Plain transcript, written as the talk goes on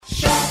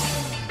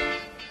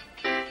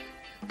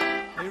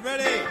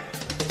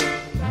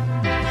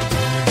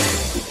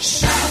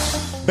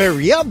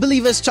Berea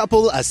Believers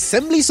Chapel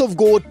Assemblies of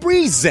God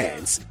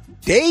presents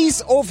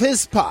Days of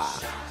His Power.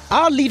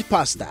 Our lead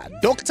pastor,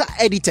 Dr.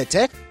 Eddie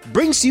Tete,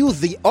 brings you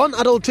the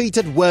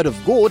unadulterated word of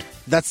God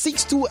that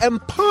seeks to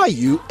empower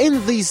you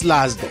in these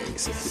last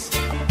days.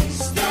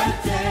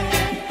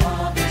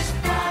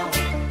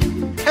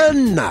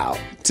 And now,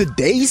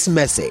 today's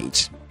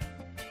message.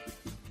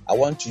 I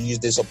want to use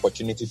this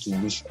opportunity to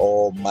wish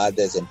all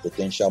mothers and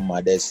potential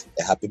mothers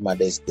a happy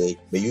Mother's Day.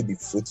 May you be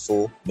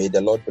fruitful. May the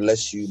Lord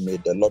bless you. May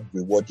the Lord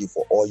reward you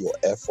for all your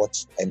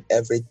efforts and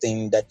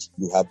everything that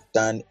you have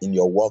done in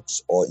your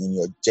works or in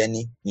your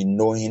journey in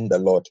knowing the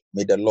Lord.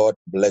 May the Lord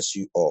bless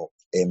you all.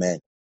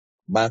 Amen.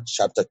 Mark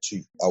chapter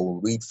 2. I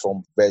will read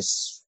from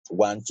verse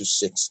 1 to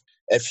 6.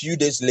 A few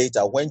days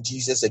later, when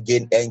Jesus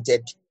again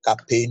entered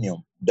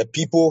Capernaum, the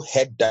people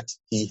heard that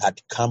he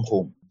had come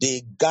home.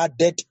 They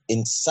gathered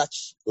in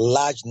such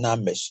large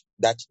numbers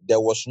that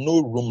there was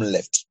no room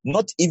left,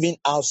 not even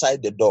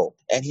outside the door.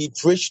 And he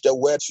preached the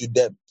word to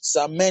them.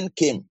 Some men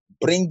came,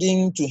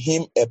 bringing to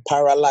him a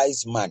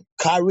paralyzed man,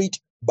 carried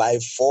by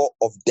 4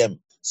 of them.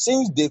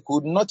 Since they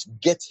could not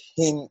get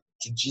him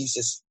to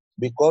Jesus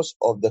because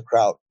of the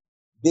crowd,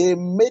 they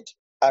made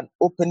an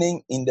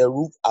opening in the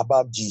roof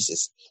above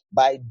Jesus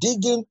by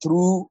digging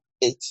through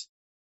it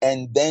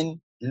and then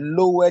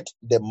lowered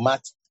the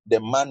mat the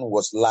man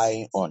was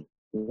lying on.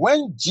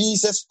 When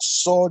Jesus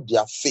saw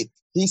their faith,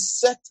 he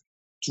said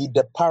to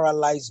the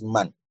paralyzed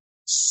man,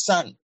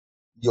 "Son,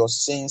 your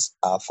sins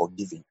are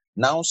forgiven."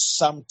 Now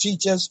some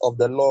teachers of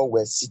the law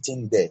were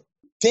sitting there,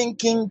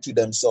 thinking to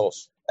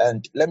themselves,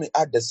 and let me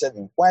add the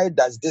 7, why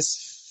does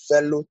this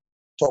fellow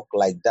talk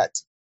like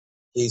that?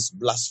 He's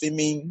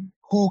blaspheming.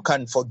 Who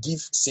can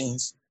forgive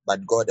sins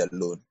but God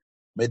alone?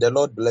 May the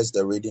Lord bless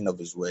the reading of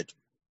his word.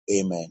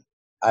 Amen.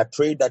 I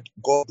pray that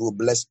God will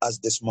bless us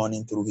this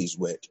morning through his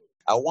word.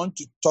 I want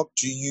to talk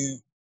to you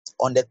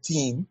on the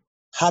theme,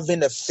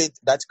 having a faith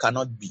that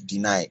cannot be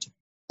denied.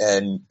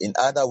 And in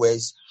other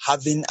words,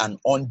 having an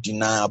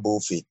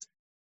undeniable faith.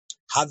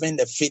 Having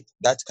a faith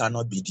that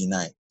cannot be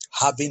denied.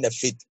 Having a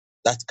faith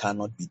that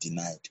cannot be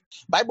denied.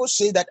 Bible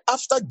says that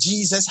after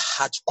Jesus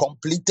had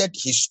completed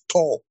his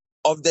tour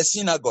of the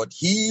synagogue,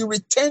 he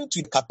returned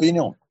to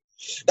Capernaum.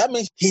 That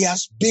means he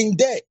has been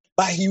there,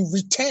 but he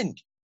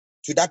returned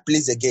to that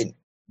place again.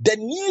 The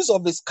news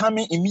of his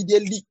coming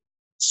immediately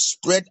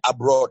spread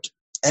abroad,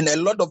 and a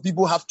lot of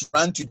people have to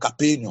run to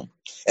Capernaum,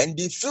 and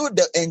they filled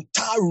the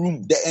entire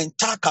room, the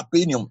entire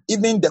Capernaum,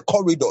 even the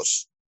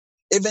corridors,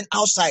 even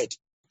outside,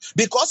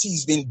 because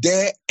he's been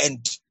there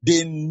and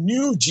they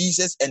knew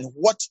Jesus and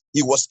what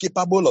he was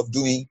capable of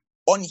doing.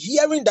 On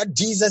hearing that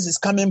Jesus is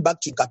coming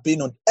back to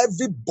Capernaum,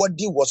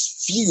 everybody was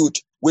filled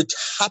with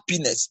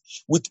happiness,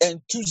 with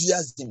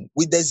enthusiasm,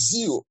 with the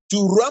zeal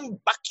to run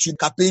back to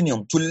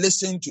Capernaum to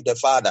listen to the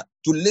Father,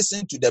 to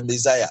listen to the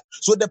Messiah.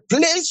 So the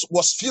place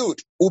was filled.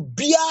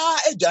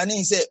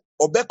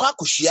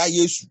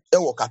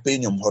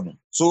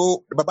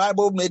 So the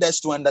Bible made us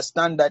to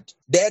understand that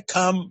there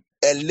come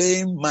a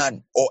lame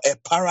man or a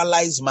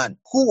paralyzed man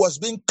who was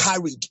being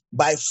carried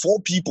by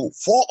 4 people,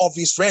 4 of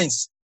his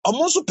friends. By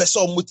all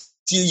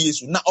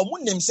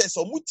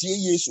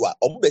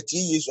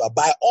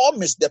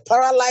means, the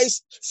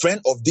paralyzed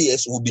friend of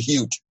theirs will be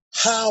healed.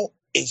 How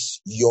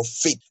is your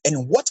faith?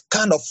 And what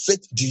kind of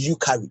faith do you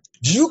carry?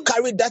 Do you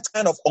carry that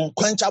kind of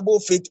unquenchable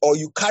faith, or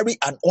you carry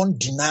an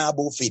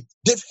undeniable faith?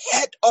 They've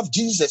heard of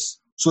Jesus,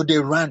 so they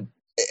ran.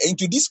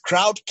 Into this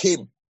crowd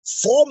came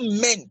 4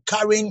 men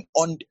carrying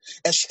on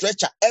a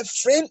stretcher a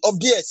friend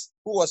of theirs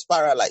who was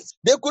paralyzed.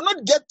 They could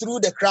not get through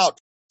the crowd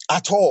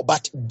at all,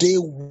 but they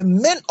were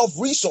men of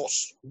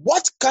resource.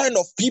 What kind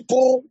of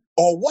people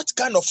or what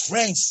kind of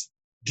friends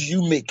do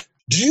you make?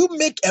 Do you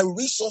make a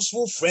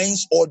resourceful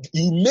friends, or do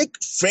you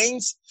make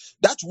friends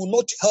that will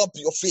not help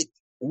your faith?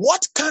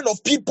 What kind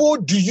of people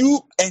do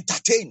you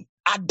entertain?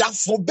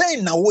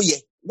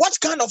 What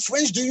kind of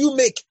friends do you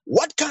make?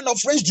 What kind of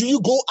friends do you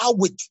go out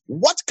with?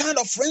 What kind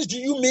of friends do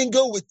you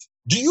mingle with?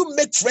 Do you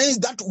make friends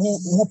that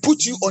will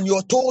put you on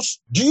your toes?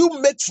 Do you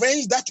make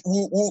friends that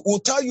will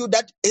tell you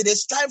that it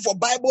is time for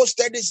Bible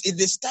studies, it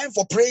is time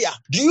for prayer?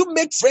 Do you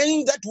make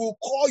friends that will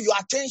call your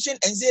attention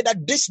and say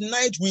that this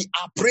night we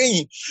are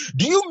praying?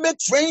 Do you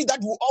make friends that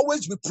will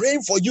always be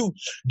praying for you?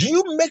 Do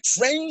you make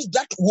friends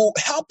that will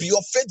help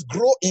your faith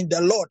grow in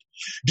the Lord?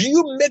 Do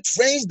you make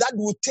friends that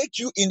will take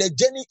you in a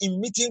journey in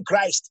meeting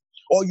Christ?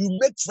 Or you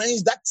make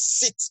friends that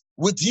sit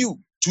with you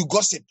to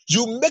gossip?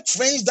 You make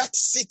friends that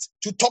sit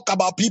to talk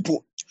about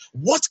people?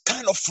 What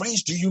kind of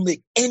friends do you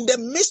make? In the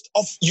midst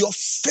of your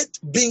faith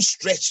being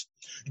stretched,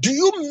 do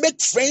you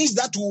make friends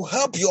that will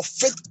help your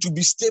faith to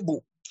be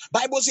stable?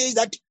 Bible says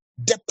that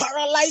the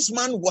paralyzed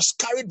man was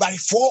carried by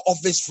 4 of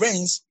his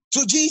friends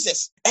to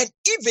Jesus. And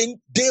even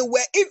they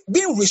were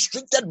being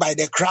restricted by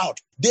the crowd.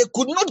 They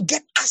could not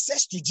get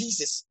access to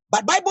Jesus.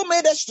 But Bible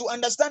made us to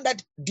understand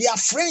that their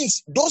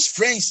friends, those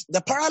friends,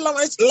 the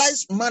paralyzed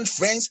man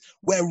friends,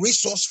 were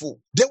resourceful.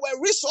 They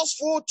were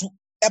resourceful to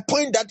a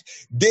point that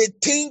they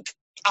think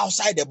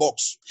outside the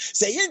box.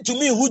 Saying to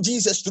me who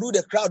Jesus through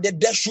the crowd, that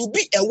there should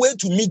be a way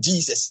to meet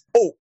Jesus.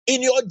 Oh,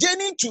 In your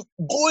journey to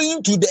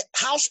going to the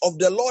house of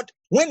the Lord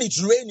when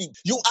it's raining,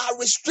 you are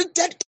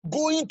restricted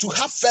going to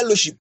have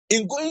fellowship,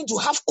 in going to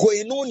have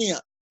koinonia,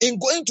 in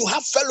going to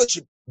have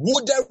fellowship.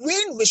 Would the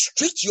rain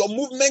restrict your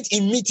movement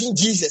in meeting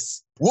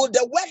Jesus? Would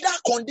the weather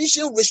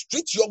condition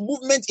restrict your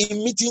movement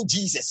in meeting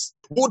Jesus?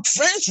 Would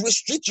friends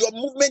restrict your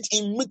movement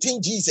in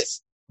meeting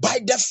Jesus? By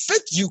the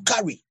faith you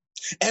carry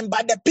and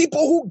by the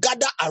people who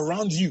gather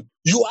around you,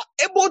 you are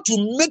able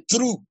to make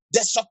through the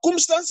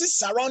circumstances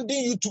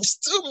surrounding you to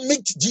still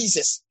meet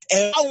Jesus.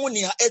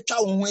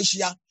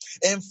 Circumstances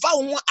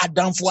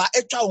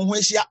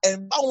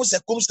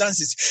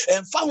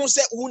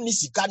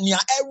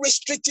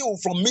restrict you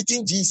from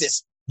meeting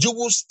Jesus. You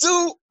will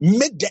still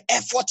make the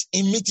effort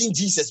in meeting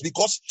Jesus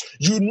because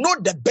you know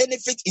the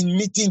benefit in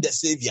meeting the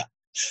Savior.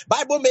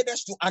 Bible made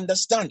us to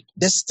understand,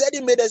 the study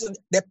made us,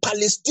 the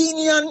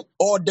Palestinian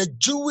or the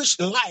Jewish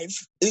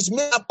life is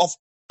made up of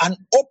an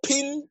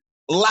open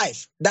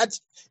life that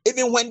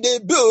even when they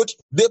build,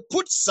 they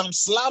put some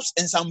slabs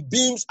and some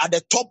beams at the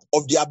top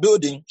of their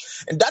building,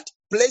 and that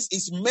place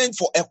is meant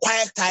for a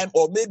quiet time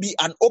or maybe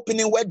an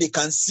opening where they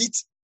can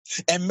sit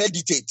and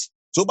meditate.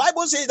 So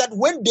Bible says that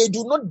when they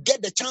do not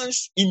get the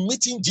chance in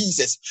meeting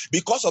Jesus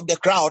because of the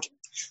crowd,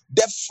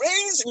 the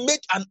friends made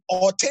an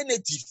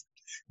alternative.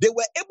 They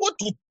were able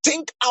to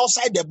think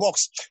outside the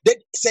box. They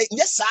say,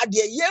 yes, sir,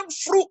 the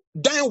fruit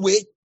down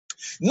way.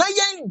 Now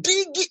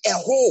dig a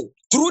hole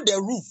through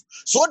the roof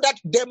so that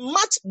the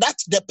mat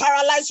that the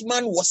paralyzed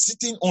man was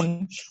sitting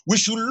on, we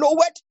should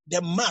lower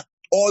the mat,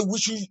 or we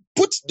should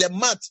put the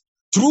mat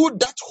through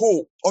that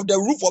hole of the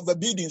roof of a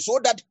building so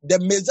that the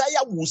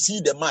Messiah will see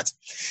the mat.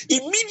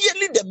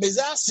 Immediately the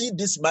Messiah see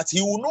this mat,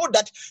 he will know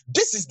that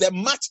this is the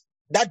mat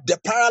that the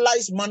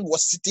paralyzed man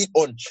was sitting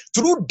on.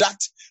 Through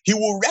that, he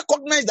will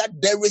recognize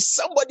that there is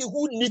somebody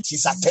who needs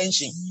his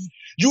attention.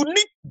 You need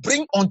to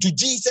bring unto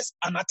Jesus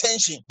an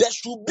attention. There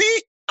should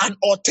be an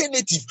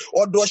alternative,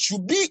 or there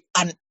should be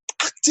an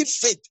active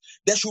faith.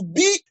 There should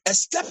be a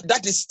step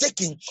that is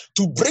taken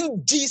to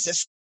bring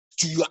Jesus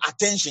to your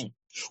attention.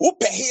 God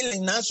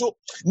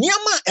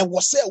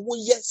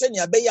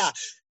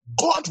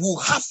will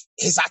have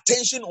his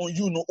attention on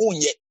you. No,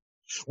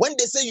 when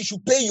they say you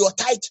should pay your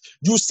tithe,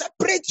 you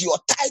separate your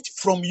tithe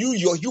from you,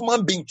 your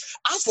human being.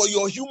 As for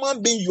your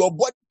human being, your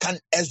body can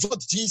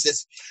exalt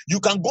Jesus. You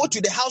can go to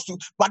the house,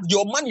 but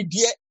your money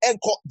there and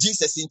call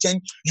Jesus in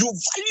chain. You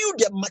value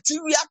the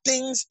material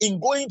things in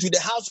going to the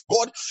house of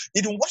God,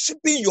 in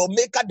worshiping your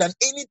maker than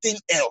anything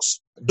else.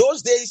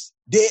 Those days,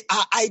 they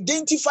are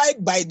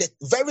identified by the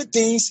very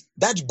things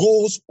that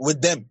goes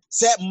with them.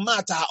 Say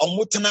mata or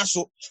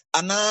mutanaso,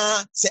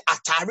 ana say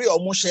atari or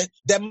moshe.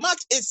 The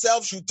mat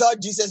itself should tell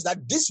Jesus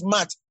that this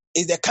mat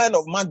is the kind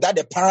of mat that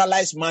a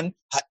paralyzed man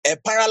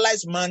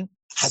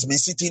has been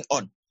sitting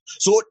on.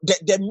 So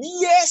the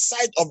mere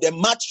sight of the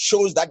mat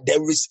shows that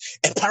there is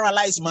a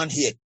paralyzed man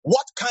here.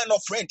 What kind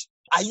of friend?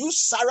 Are you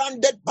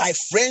surrounded by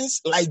friends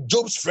like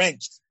Job's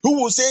friends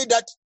who will say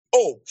that,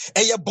 oh,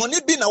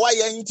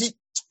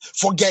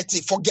 forget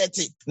it.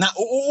 Now,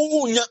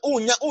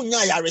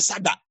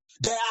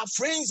 there are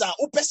friends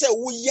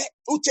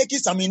who take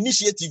some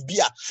initiative.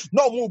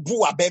 No more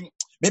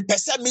me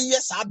person me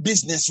yes our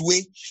business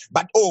way,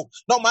 but oh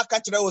no my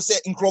country will say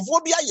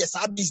incrophobia yes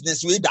our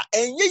business way that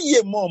and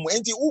ye mom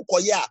and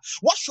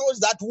what shows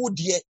that would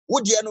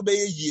no be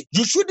ye.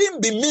 You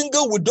shouldn't be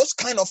mingled with those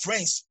kind of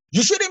friends.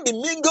 You shouldn't be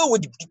mingled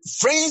with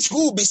friends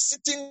who will be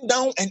sitting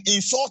down and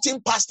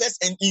insulting pastors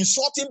and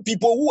insulting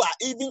people who are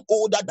even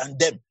older than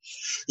them,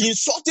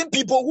 insulting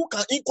people who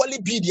can equally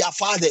be their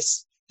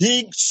fathers.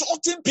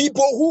 Insulting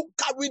people who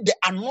carry the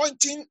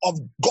anointing of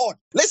God.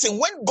 Listen,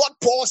 when God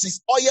pours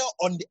his oil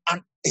on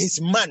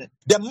his man,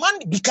 the man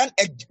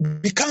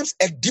becomes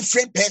a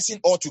different person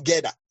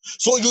altogether.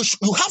 So you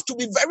have to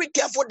be very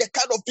careful the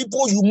kind of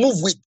people you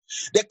move with,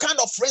 the kind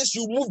of friends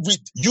you move with.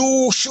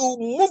 You should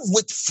move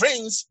with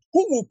friends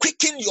who will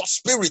quicken your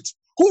spirit,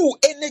 who will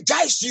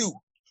energize you,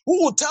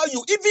 who will tell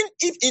you, even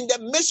if in the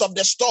midst of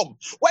the storm,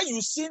 where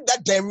you see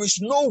that there is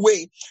no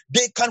way,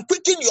 they can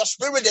quicken your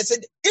spirit. They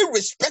said,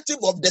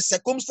 irrespective of the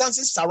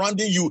circumstances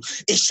surrounding you,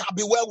 it shall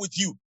be well with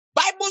you.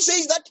 Bible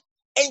says that,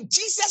 and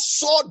Jesus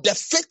saw the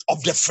faith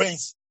of the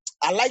friends.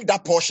 I like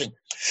that portion.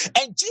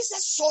 And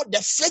Jesus saw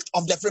the faith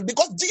of the friends,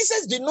 because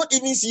Jesus did not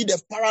even see the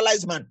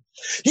paralyzed man.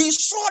 He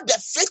saw the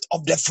faith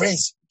of the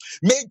friends.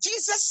 May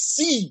Jesus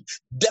see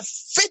the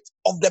faith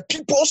of the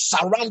people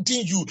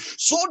surrounding you,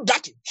 so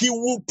that he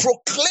will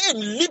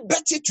proclaim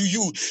liberty to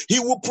you. He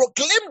will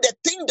proclaim the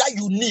thing that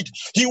you need.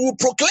 He will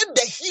proclaim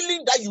the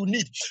healing that you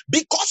need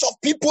because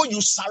of people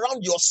you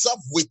surround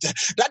yourself with.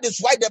 That is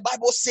why the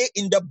Bible says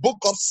in the book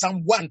of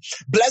Psalm 1,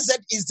 blessed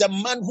is the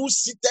man who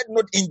sitteth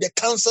not in the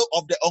counsel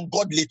of the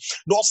ungodly,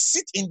 nor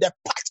sit in the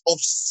path of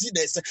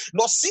sinners,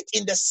 nor sit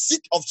in the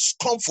seat of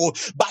scornful,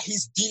 but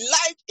his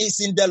delight is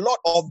in the Lord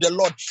of the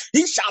Lord.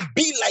 He shall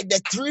be like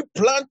the tree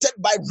planted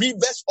by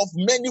rivers of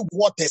many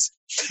waters.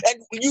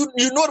 And you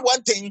know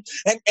one thing,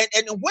 and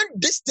when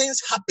these things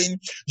happen,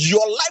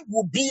 your life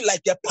will be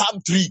like a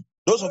palm tree.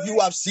 Those of you who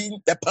have seen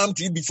the palm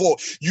tree before,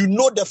 you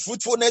know the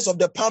fruitfulness of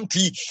the palm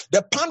tree.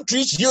 The palm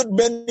trees yield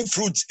many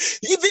fruits.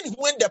 Even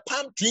when the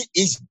palm tree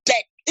is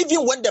dead,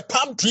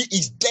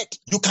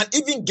 you can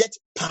even get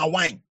palm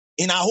wine.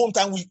 In our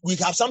hometown, we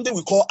have something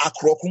we call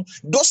akrokun.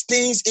 Those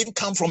things even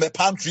come from a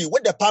palm tree.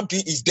 When the palm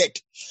tree is dead,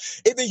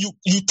 even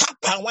you tap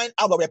palm wine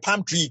out of a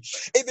palm tree.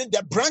 Even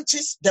the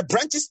branches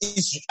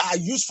are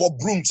used for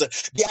brooms.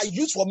 They are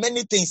used for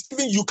many things.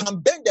 Even you can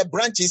bend the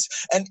branches,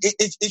 and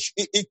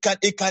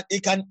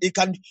it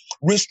can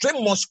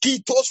restrain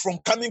mosquitoes from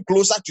coming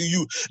closer to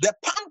you. The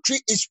palm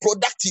tree is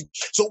productive.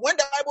 So when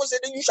the Bible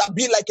said that you shall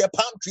be like a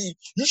palm tree,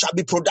 you shall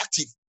be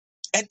productive.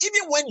 And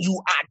even when you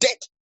are dead,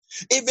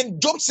 even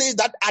Job says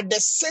that at the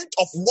scent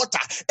of water,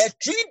 a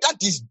tree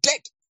that is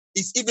dead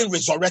is even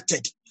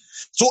resurrected.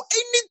 So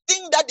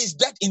anything that is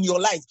dead in your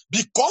life,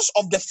 because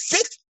of the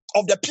faith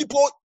of the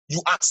people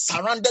you are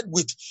surrounded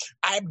with,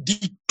 I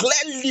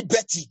declare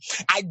liberty,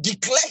 I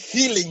declare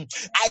healing,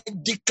 I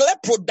declare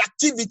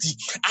productivity,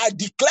 I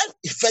declare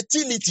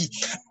fertility,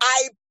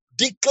 I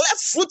declare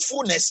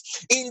fruitfulness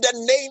in the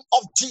name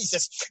of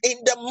Jesus.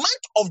 In the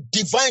month of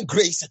divine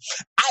grace,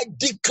 I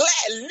declare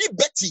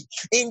liberty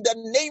in the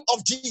name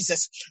of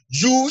Jesus.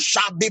 You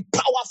shall be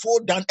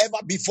powerful than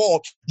ever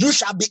before. You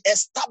shall be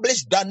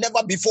established than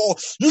never before.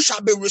 You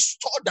shall be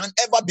restored than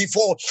ever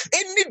before.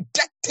 Any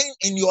dead thing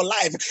in your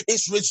life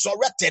is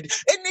resurrected.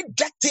 Any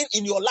dead thing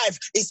in your life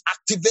is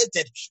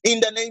activated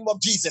in the name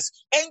of Jesus.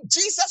 And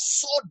Jesus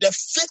saw the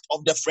faith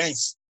of the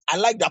friends. I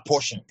like that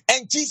portion.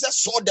 And Jesus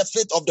saw the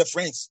faith of the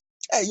friends.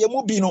 Hey,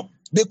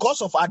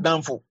 because of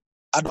Adamfo,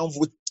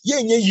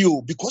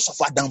 because of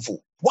Adamfo.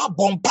 Wa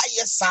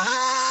bompaye sa,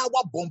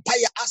 wa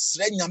bompaye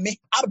asrenyame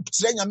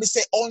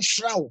say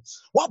onshraw.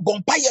 Wa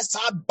bompaye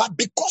sa, but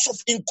because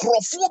of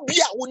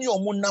incrophobia uni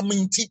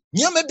omunaminti,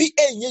 nyame bi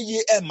enye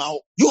ye emao.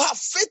 You have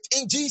faith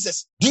in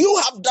Jesus. Do you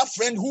have that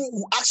friend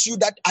who asks you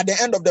that at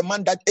the end of the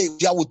month that, hey,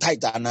 do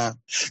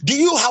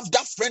you have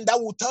that friend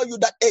that will tell you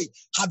that, hey,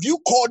 have you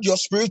called your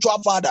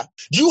spiritual father?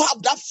 Do you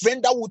have that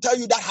friend that will tell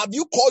you that, have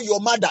you called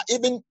your mother?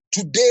 Even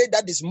today,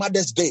 that is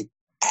Mother's Day.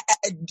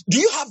 Do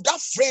you have that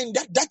friend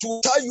that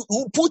will tell you,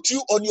 who put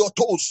you on your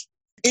toes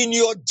in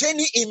your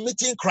journey in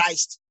meeting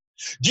Christ?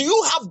 Do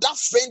you have that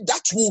friend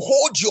that will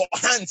hold your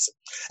hands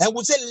and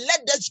will say,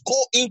 let us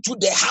go into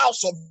the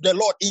house of the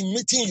Lord in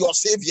meeting your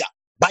Savior?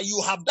 But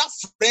you have that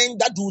friend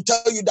that will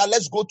tell you that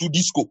let's go to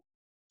disco.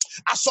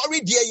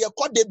 Sorry, dear, you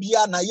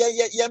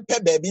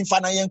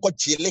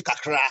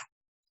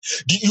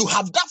do you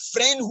have that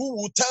friend who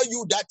will tell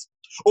you that,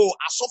 oh,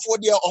 I saw for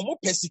there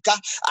pesika?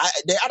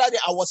 The other day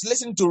I was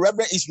listening to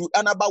Reverend Israel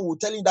Anaba who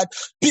telling that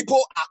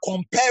people are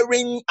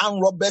comparing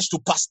armed robbers to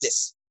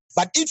pastors.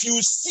 But if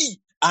you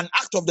see an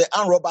act of the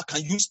armed robber,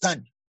 can you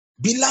stand?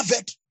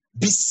 Beloved,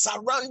 be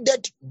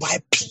surrounded by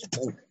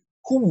people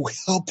who will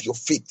help your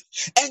faith.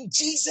 And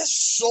Jesus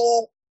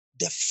saw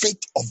the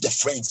faith of the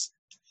friends.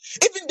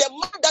 Even the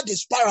man that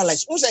is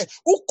paralyzed, who say,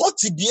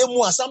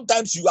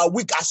 sometimes you are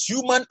weak, as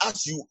human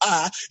as you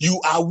are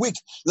weak.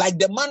 Like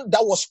the man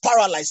that was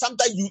paralyzed,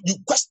 sometimes you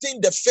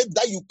question the faith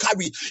that you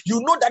carry.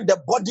 You know that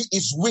the body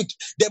is weak,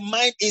 the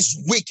mind is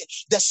weak,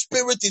 the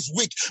spirit is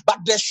weak,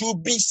 but there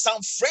should be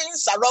some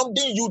friends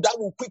surrounding you that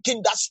will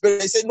quicken that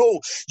spirit. They say,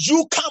 no,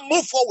 you can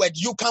move forward,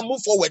 you can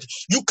move forward,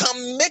 you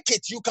can make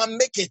it, you can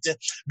make it.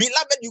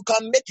 Beloved, you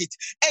can make it.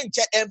 And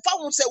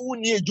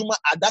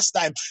at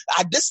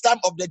this time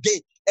of the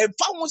day, and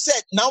Famu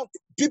said, now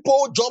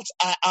people jobs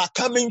are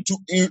coming to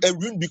a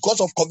room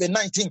because of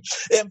COVID-19.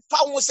 And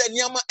Famu said,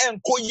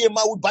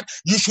 but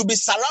you should be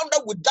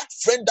surrounded with that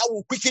friend that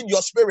will quicken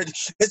your spirit.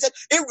 He said,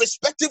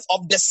 irrespective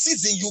of the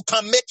season, you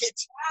can make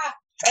it.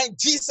 And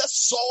Jesus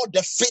saw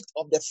the faith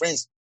of the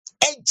friends.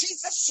 And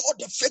Jesus saw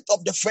the faith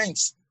of the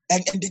friends.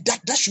 And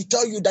that should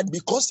tell you that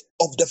because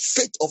of the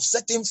faith of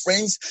certain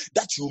friends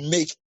that you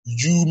make,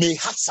 you may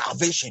have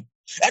salvation.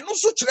 And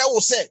also, Chire will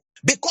say,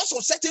 because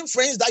of certain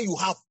friends that you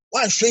have,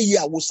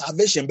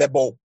 salvation.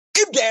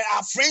 If there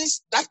are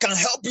friends that can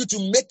help you to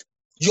make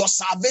your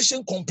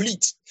salvation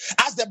complete,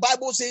 as the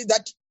Bible says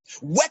that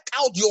work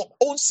out your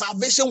own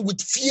salvation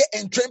with fear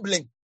and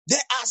trembling, there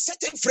are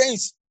certain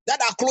friends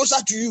that are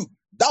closer to you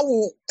that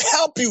will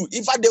help you.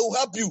 In fact, they will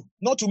help you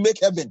not to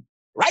make heaven.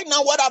 Right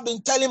now, what I've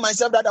been telling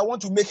myself that I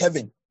want to make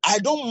heaven, I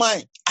don't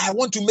mind. I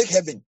want to make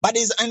heaven. But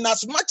and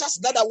as much as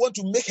that I want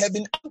to make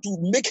heaven, I want to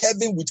make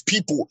heaven with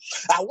people.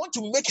 I want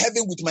to make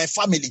heaven with my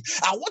family.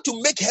 I want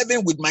to make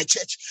heaven with my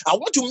church. I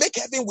want to make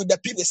heaven with the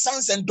people,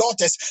 sons and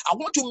daughters. I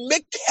want to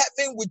make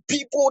heaven with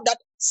people that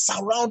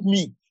surround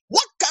me.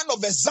 What kind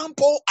of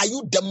example are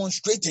you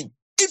demonstrating?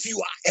 If you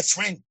are a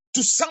friend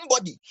to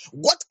somebody,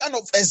 what kind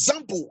of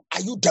example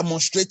are you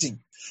demonstrating?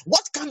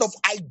 What kind of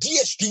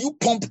ideas do you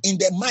pump in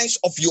the minds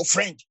of your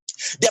friend?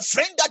 The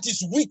friend that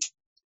is weak.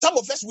 Some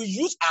of us, we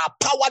use our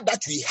power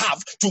that we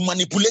have to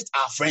manipulate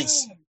our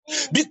friends.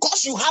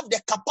 Because you have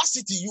the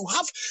capacity, you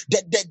have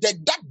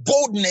that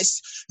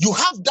boldness, you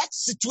have that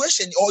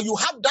situation, or you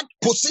have that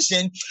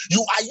position, you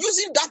are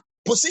using that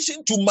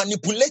position to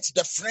manipulate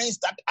the friends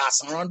that are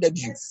surrounded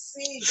you.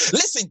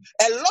 Listen,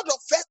 a lot of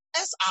us,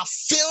 ears are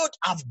filled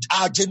of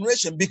our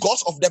generation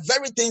because of the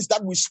very things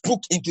that we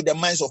spoke into the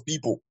minds of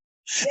people.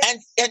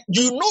 Yes. And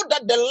you know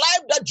that the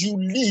life that you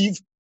live,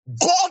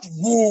 God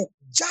will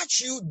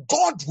judge you.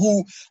 God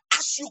will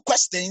ask you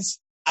questions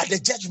at the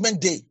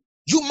judgment day.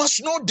 You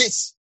must know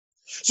this,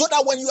 so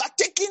that when you are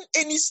taking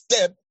any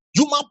step,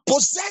 you must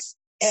possess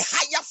a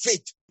higher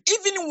faith.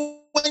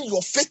 Even when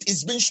your faith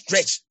is being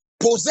stretched,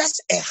 possess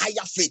a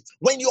higher faith.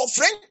 When your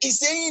friend is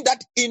saying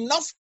that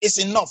enough is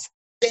enough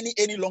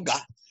any longer,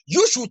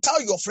 you should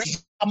tell your friend, you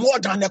are more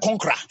than a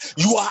conqueror.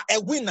 You are a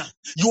winner.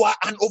 You are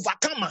an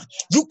overcomer.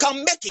 You can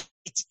make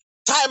it.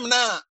 Time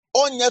now,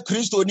 onye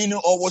Christo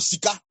nino or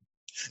wasika.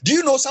 Do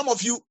you know some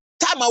of you,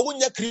 time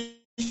onye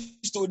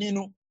Christo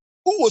nino,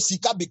 who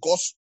wasika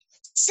because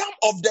some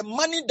of the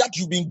money that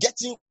you've been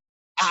getting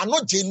are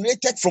not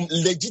generated from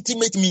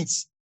legitimate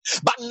means.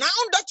 But now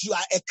that you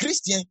are a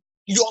Christian,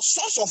 your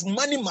source of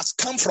money must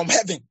come from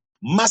heaven,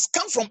 must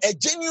come from a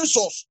genuine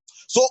source.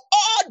 So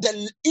all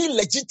the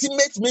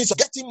illegitimate means of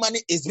getting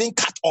money is being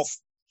cut off.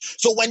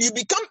 So when you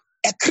become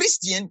a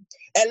Christian,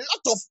 a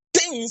lot of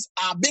things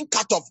are being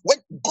cut off. When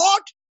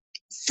God,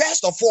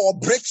 first of all,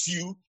 breaks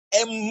you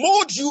and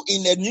molds you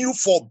in a new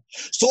form.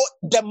 So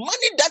the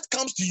money that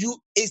comes to you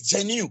is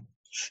genuine.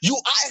 You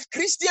are a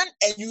Christian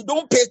and you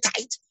don't pay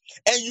tithe,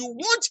 and you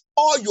want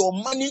all your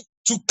money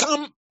to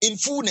come in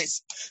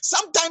fullness.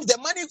 Sometimes the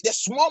money, the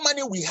small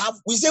money we have,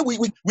 we say we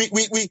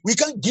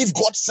can't give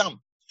God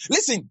some.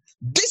 Listen,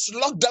 this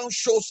lockdown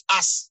shows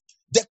us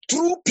the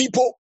true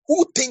people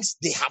who thinks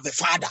they have a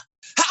father.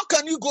 How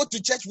can you go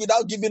to church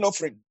without giving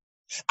offering?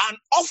 An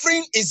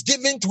offering is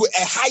given to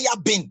a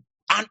higher being.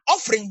 An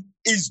offering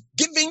is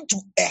given to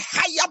a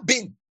higher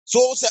being.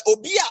 So say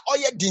obia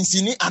oye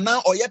dinsini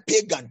ana oye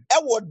pagan.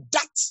 Ewo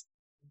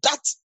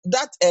that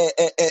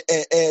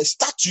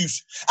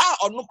statues.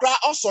 Onukra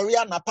osori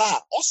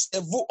anapa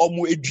osevu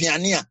omu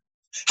eduania.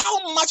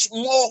 How much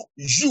more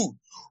you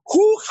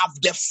who have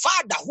the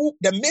Father, who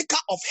the maker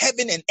of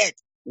heaven and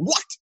earth?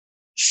 What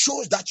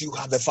shows that you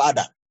have a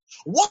father?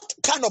 What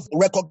kind of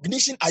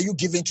recognition are you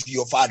giving to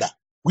your father?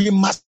 We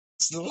must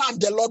love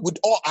the Lord with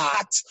all our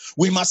heart.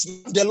 We must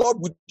love the Lord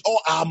with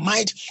all our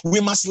mind. We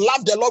must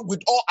love the Lord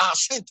with all our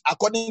strength,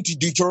 according to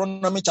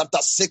Deuteronomy chapter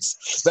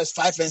 6, verse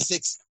 5 and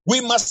 6.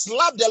 We must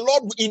love the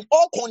Lord in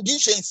all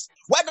conditions.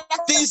 Whether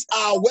things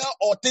are well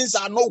or things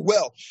are not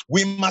well,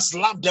 we must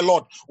love the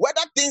Lord.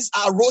 Whether things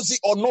are rosy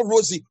or not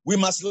rosy, we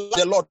must love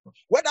the Lord.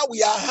 Whether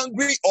we are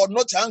hungry or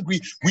not hungry,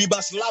 we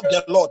must love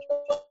the Lord.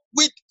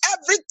 With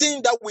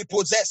everything that we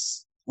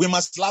possess, we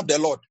must love the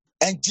Lord.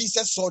 And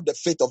Jesus saw the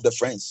faith of the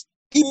friends.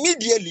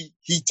 Immediately,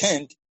 he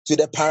turned to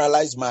the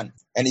paralyzed man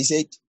and he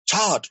said,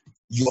 "Child,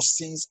 your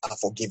sins are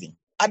forgiven."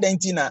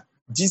 Adentina,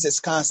 Jesus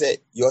can't say,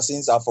 "Your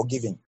sins are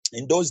forgiven."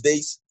 In those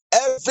days,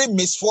 every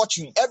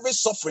misfortune, every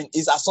suffering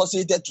is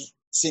associated to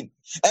sin.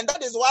 And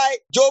that is why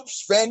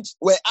Job's friends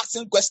were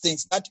asking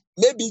questions that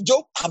maybe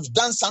Job has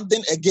done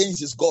something against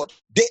his God.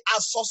 They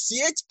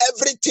associate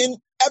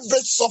everything,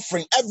 every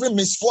suffering, every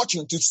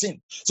misfortune to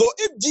sin. So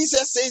if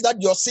Jesus says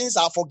that your sins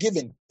are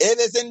forgiven, it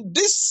is in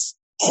this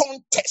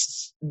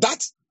context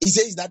that he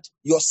says that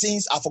your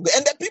sins are forgiven.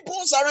 And the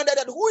people surrounded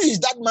that, who is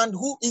that man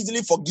who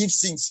easily forgives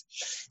sins?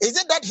 Is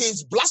it that he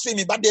is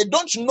blaspheming? But they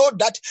don't know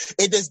that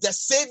it is the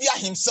Savior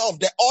himself,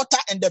 the author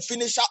and the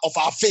finisher of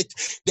our faith,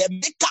 the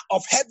maker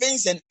of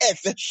heavens and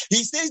earth.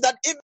 He says that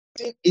if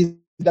it is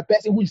the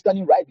person who is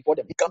standing right before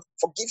them, he can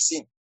forgive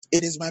sin.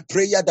 It is my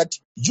prayer that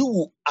you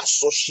will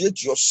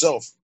associate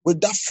yourself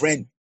with that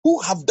friend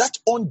who have that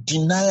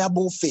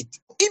undeniable faith.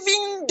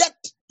 Even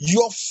that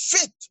your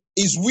faith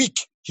is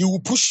weak, he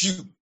will push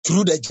you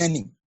through the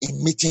journey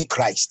in meeting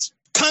Christ.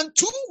 Can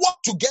two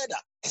work together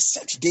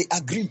except they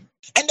agree?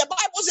 And the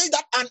Bible says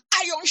that an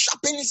iron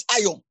sharpens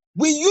iron.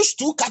 We use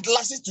two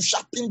cutlasses to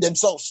sharpen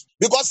themselves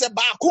because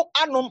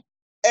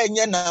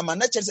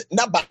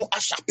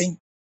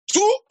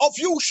two of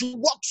you should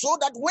work so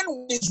that when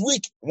one is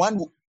weak, one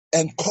will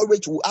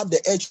have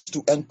the edge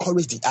to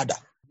encourage the other.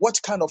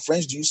 What kind of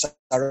friends do you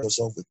surround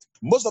yourself with?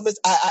 Most of it,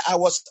 I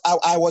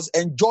was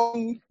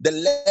enjoying the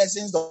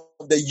lessons of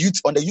the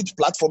youth on the youth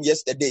platform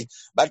yesterday,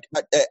 but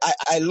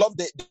I love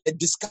the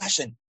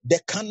discussion, the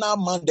carnal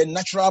man, the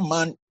natural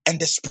man, and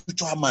the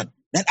spiritual man.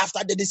 Then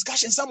after the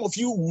discussion, some of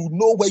you will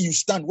know where you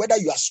stand, whether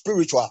you are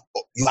spiritual,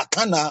 or you are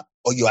carnal,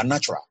 or you are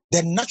natural.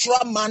 The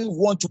natural man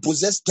wants to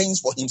possess things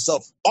for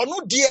himself. Or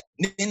no dear,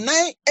 but he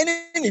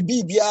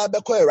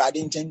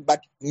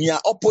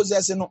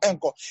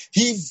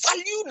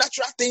value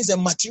natural things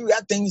and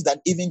material things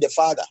than even the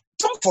Father.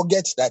 Don't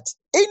forget that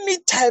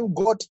anytime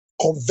God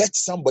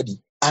converts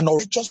somebody, an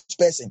righteous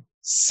person,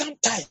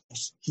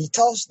 sometimes he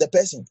tells the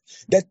person,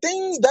 the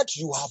things that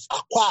you have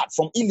acquired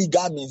from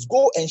illegal means,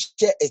 go and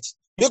share it.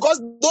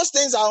 Because those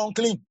things are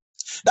unclean.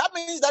 That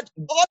means that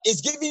God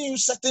is giving you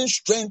certain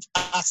strength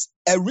as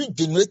a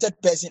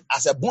regenerated person,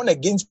 as a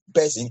born-again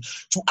person,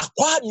 to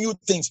acquire new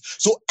things.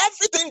 So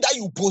everything that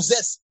you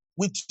possess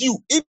with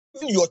you, even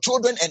your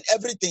children and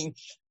everything,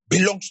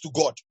 belongs to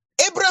God.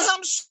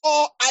 Abraham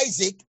saw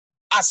Isaac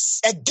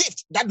as a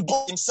gift that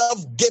God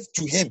himself gave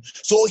to him.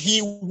 So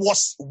he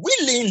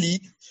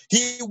willingly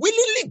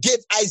gave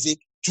Isaac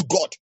to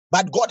God.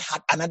 But God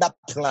had another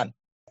plan.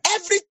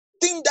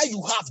 Everything that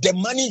you have, the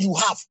money you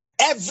have,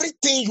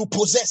 everything you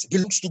possess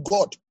belongs to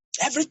God.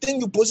 Everything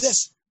you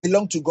possess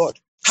belongs to God.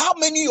 How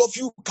many of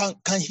you can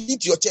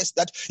hit your chest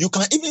that you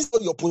can even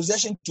sell your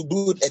possession to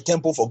build a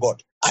temple for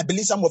God? I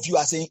believe some of you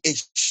are saying,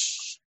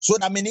 so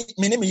that many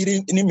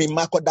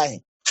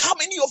dying. How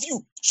many of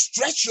you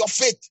stretch your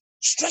faith?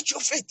 Stretch your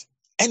faith.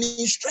 And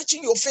in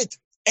stretching your faith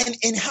and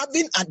in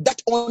having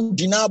that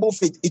undeniable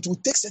faith, it will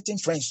take certain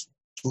friends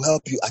to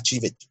help you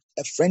achieve it.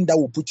 A friend that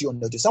will put you on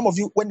notice. Some of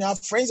you, when your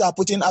friends are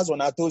putting us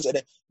on our toes,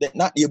 they're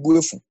not your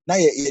boyfriend. Now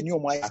you're new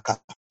Mayaka.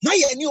 Now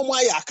you're new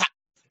Mayaka.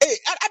 Hey,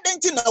 I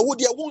don't think I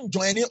won't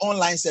join any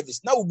online service.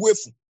 Now we're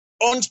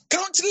on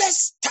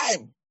countless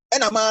time.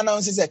 And a man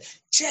announces that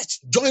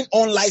church join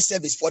online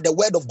service for the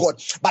word of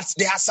God. But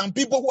there are some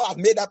people who have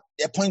made up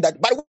a point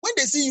that, but when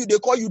they see you, they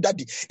call you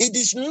daddy. It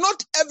is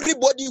not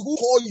everybody who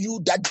call you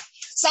daddy.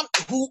 Some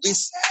who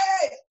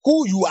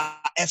you are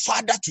a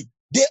father to.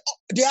 They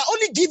are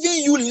only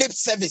giving you lip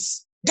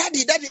service.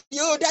 Daddy, daddy,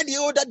 oh, daddy,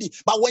 oh, daddy.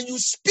 But when you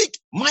speak,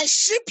 my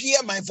sheep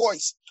hear my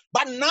voice.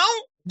 But now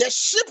the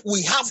sheep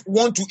we have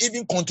want to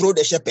even control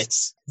the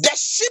shepherds. The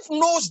sheep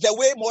knows the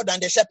way more than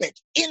the shepherd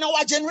in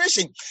our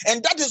generation.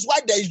 And that is why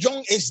the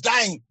young is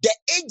dying. The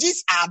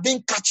ages are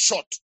being cut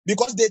short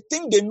because they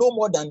think they know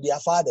more than their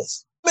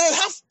fathers. May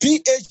have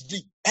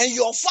PhD and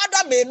your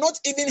father may not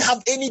even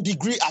have any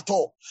degree at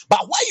all.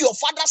 But while your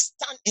father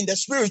stand in the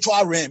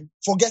spiritual realm,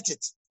 forget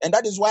it. And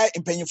that is why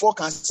in Penyinfo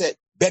can say,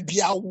 baby,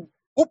 o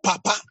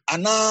papa,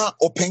 ana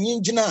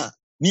openyin jina,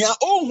 niya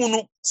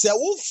ohunu, se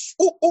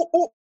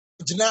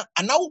jina,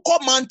 ana uko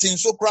mountain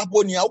so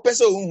crapo niya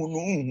upese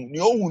ohunu, ni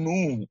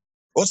ohunu.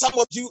 Or some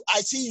of you,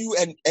 I see you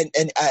and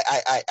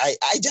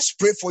I just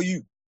pray for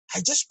you. I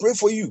just pray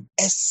for you.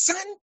 A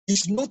son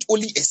is not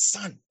only a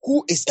son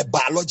who is a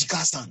biological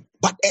son,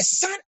 but a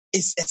son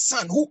is a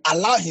son who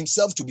allows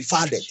himself to be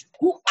fathered,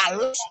 who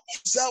allows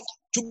himself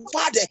to be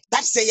fathered.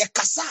 That's a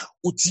kasa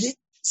utie.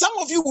 Some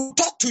of you will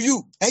talk to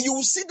you and you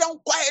will sit down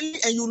quietly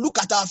and you look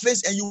at our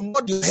face and you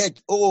nod your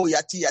head. Oh,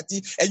 yati, yati.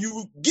 And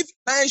you give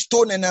nice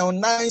tone and a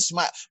nice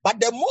smile. But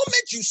the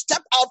moment you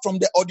step out from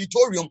the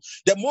auditorium,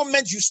 the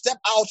moment you step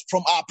out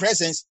from our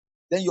presence,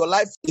 then your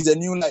life is a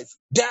new life.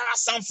 There are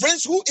some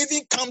friends who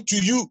even come to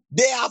you.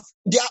 They have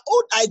their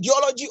own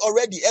ideology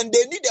already and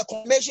they need a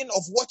confirmation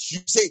of what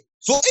you say.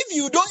 So if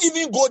you don't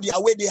even go their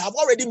way, they have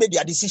already made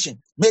their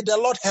decision. May the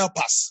Lord help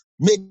us.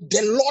 May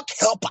the Lord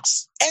help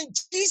us. And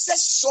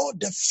Jesus saw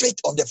the faith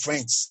of the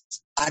friends.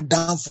 Even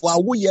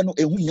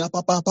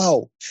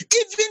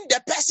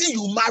the person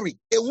you marry,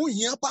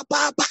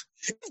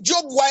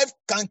 Job's wife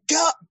can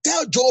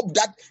tell Job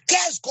that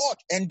curse God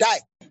and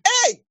die.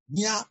 Hey,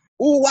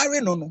 who worry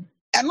no.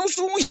 And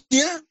also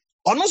here,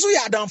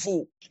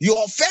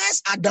 your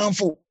first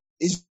Adamfo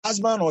is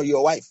husband or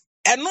your wife.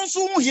 And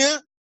also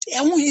here,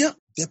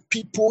 the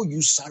people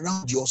you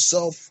surround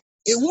yourself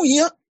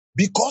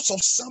because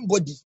of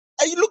somebody.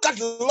 And you look at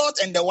Lot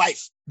and the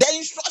wife. The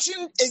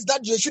instruction is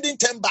that you shouldn't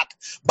turn back.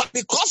 But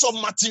because of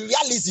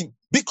materialism,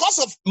 because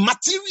of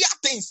material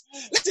things,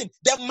 listen,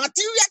 the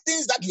material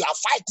things that you are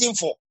fighting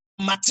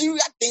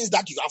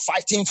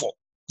for,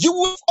 you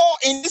will all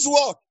in this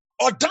world.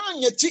 Or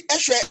down your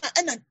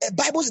and the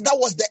Bible says that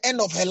was the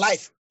end of her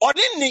life. Or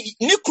then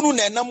Nikru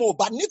Nenamo,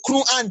 but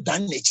Nikru and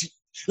Dan Nechi.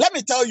 Let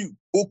me tell you,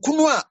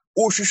 Okunua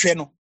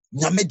Oshisheno,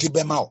 Nyame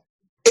Dibemao.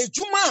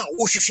 Ejuma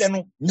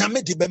Oshisheno,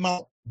 Nyame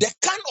Dibemao. The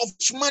kind of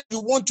man you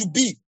want to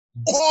be,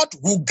 God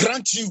will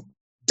grant you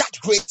that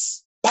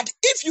grace. But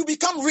if you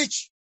become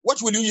rich,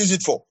 what will you use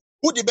it for?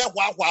 Who the bear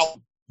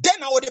wow?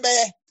 Then I would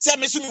be say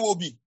Mesumi will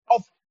be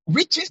of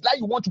riches that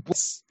you want to put.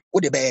 Who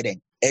the bear then?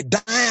 A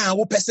dime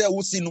who pese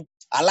usinu.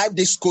 I like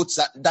this quote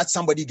that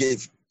somebody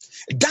gave.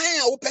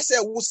 Dime who pese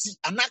usi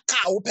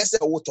anaka who pese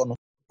wotono.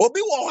 Obi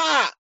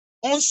woha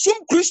on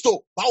sum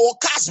Christo ba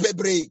wokas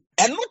bebre.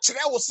 And no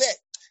chere will say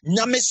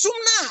nyamesum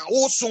na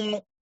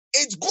wosum.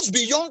 It goes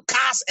beyond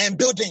cars and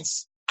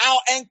buildings. Our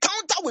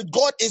encounter with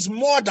God is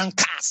more than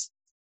cars.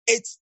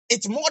 It's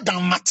more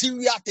than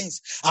material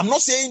things. I'm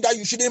not saying that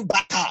you shouldn't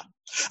buy a car.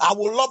 I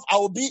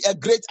will be a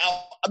great,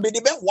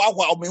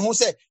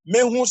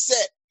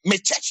 me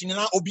church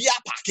obi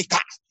a party car.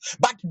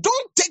 But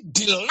don't take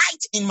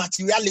delight in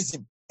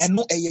materialism. And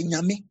no I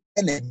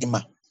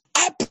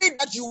pray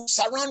that you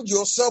surround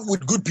yourself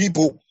with good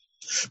people.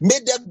 May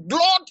the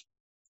Lord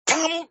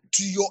come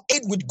to your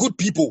aid with good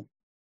people.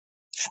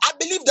 I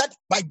believe that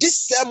by this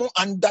sermon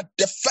and that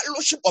the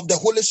fellowship of the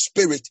Holy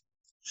Spirit,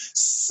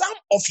 some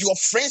of your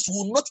friends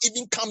will not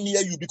even come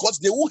near you because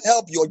they will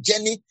help your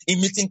journey in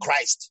meeting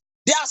Christ.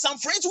 There are some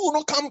friends who will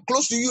not come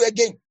close to you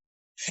again.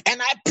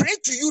 And I pray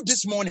to you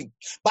this morning,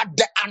 by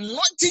the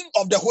anointing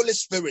of the Holy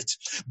Spirit,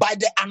 by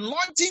the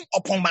anointing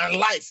upon my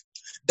life,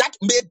 that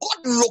may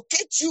God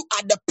locate you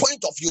at the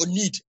point of your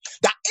need.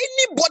 That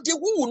anybody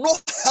who will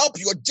not help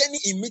your journey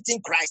in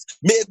meeting Christ,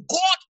 may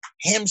God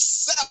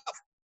himself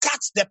cut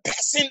the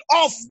person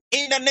off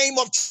in the name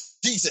of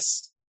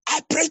Jesus.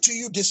 I pray to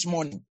you this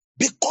morning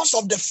because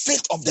of the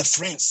faith of the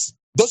friends.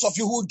 Those of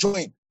you who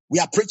join, we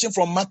are preaching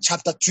from Mark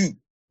chapter 2,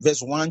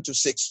 verse 1 to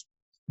 6.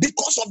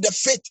 Because of the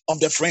faith of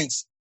the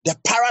friends, the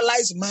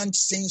paralyzed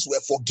man's sins were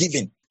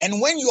forgiven.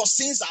 And when your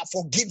sins are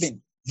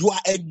forgiven, you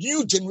are a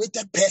new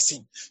generated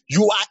person.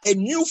 You are a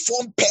new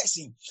formed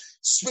person,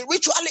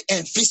 spiritually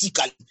and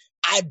physically.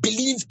 I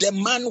believe the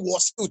man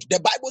was healed. The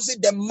Bible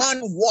said the man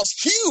was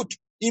healed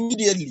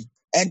immediately.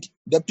 And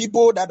the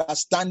people that are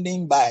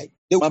standing by,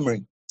 they were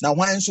murmuring. Now,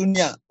 why or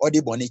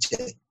the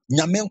boniche?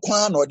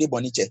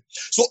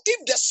 So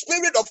if the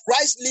Spirit of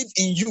Christ lives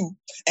in you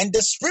and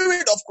the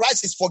Spirit of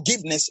Christ is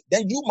forgiveness,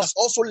 then you must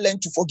also learn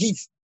to forgive.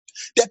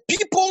 The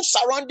people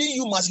surrounding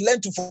you must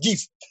learn to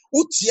forgive.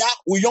 Utia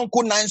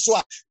uyonku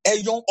nanswa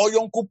eyong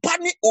oyonku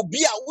pani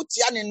obia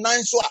utia ni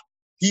nanswa.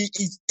 He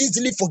is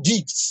easily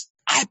forgives.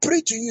 I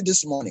pray to you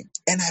this morning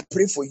and I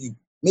pray for you.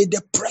 May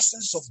the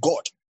presence of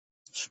God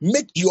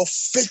make your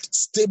faith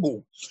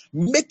stable,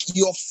 make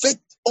your faith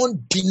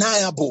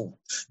undeniable,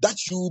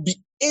 that you will be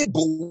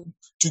able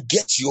to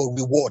get your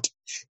reward.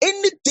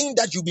 Anything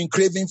that you've been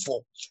craving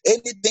for,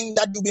 anything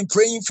that you've been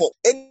praying for,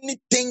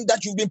 anything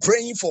that you've been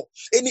praying for,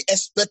 any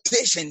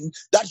expectation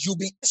that you've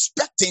been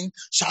expecting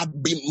shall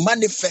be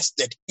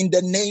manifested in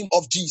the name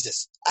of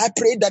Jesus. I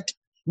pray that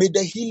may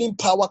the healing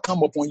power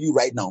come upon you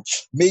right now.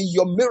 May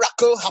your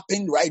miracle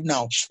happen right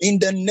now in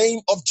the name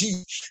of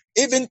Jesus.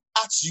 Even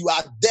as you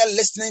are there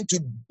listening to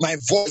my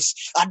voice,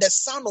 at the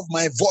sound of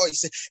my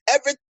voice,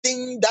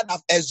 everything that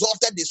I've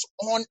exalted is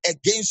on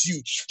against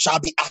you shall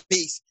be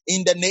abased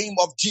in the name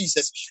of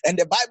Jesus. And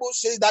the Bible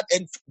says that,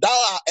 and thou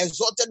hast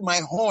exalted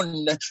my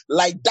horn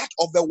like that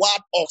of a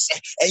wild ox,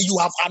 and you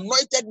have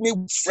anointed me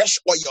with fresh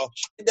oil.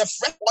 The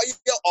fresh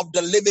oil of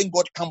the living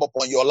God come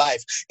upon your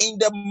life in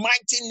the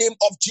mighty name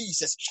of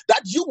Jesus.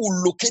 That you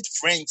will locate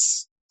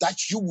friends,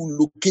 that you will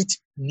locate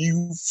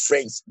new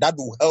friends that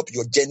will help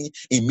your journey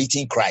in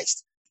meeting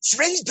Christ.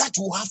 Friends that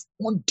will have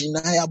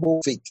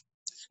undeniable faith.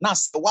 Now,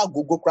 they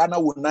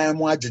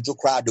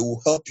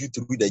will help you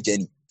through the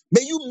journey.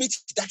 May you meet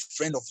that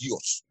friend of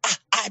yours.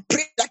 I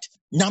pray that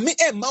Nami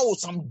Emma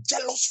was some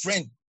jealous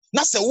friend.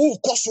 Na se wo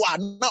koso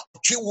ana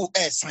twe wo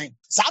sign.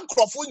 Sa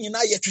nkrofo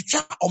nyina ye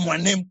twetwa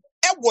omanem.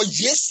 E wo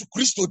Yesu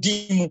Kristo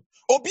din mu.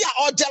 Obi a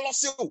o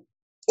jealous o.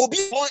 Obi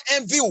on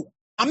envy o.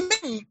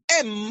 Amen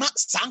emma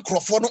sa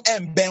nkrofo no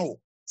emben o.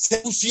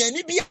 Se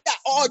usuani bi a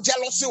o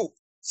jealous o.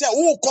 Se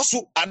wo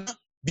koso ana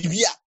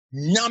bibia.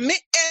 Nyame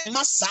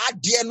emma sa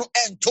de no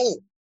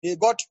ento. May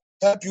God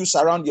help you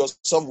surround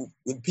yourself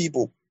with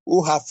people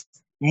who have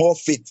more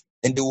faith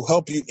and they will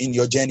help you in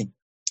your journey.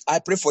 I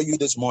pray for you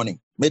this morning.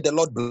 May the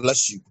Lord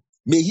bless you.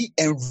 May he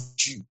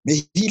enrich you.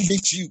 May he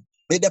lift you.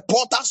 May the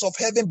portals of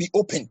heaven be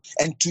open.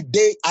 And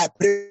today I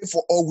pray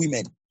for all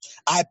women.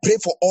 I pray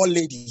for all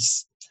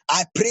ladies.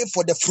 I pray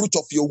for the fruit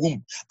of your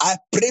womb. I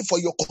pray for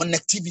your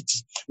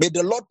connectivity. May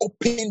the Lord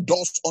open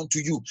doors unto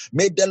you.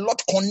 May the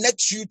Lord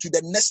connect you to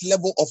the next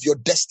level of your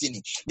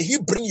destiny. May he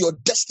bring your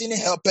destiny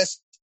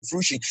helpers to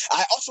fruition.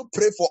 I also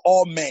pray for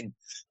all men.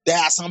 There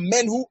are some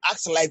men who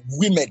act like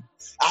women.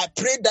 I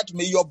pray that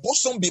may your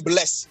bosom be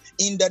blessed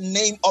in the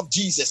name of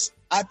Jesus.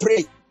 I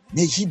pray,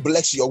 may he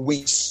bless your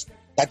wings,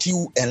 that he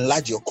will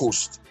enlarge your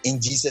coast. In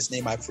Jesus'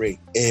 name I pray.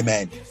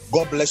 Amen.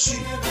 God bless you.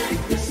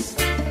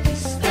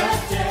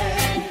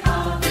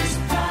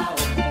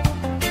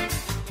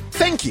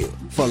 Thank you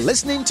for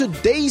listening to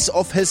Days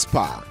of His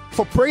Power.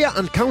 For prayer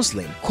and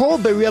counseling, call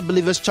Berea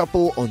Believers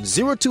Chapel on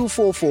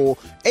 0244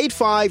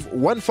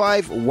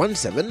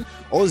 851517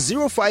 or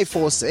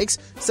 0546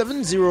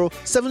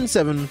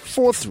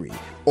 707743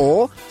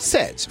 or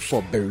search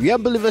for Berea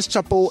Believers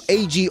Chapel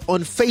AG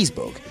on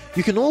Facebook.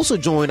 You can also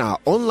join our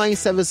online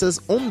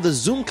services on the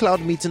Zoom Cloud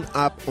Meeting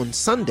app on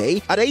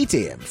Sunday at 8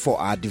 a.m. for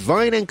our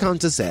Divine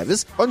Encounter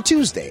service, on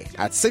Tuesday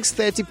at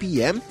 6:30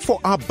 p.m. for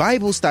our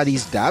Bible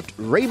studies dubbed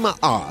Rhema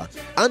Hour,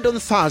 and on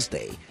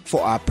Thursday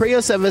for our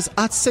prayer service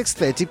at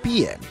 6:30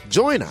 p.m.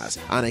 Join us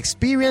and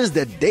experience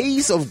the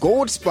days of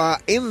God's power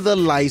in the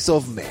lives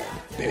of men.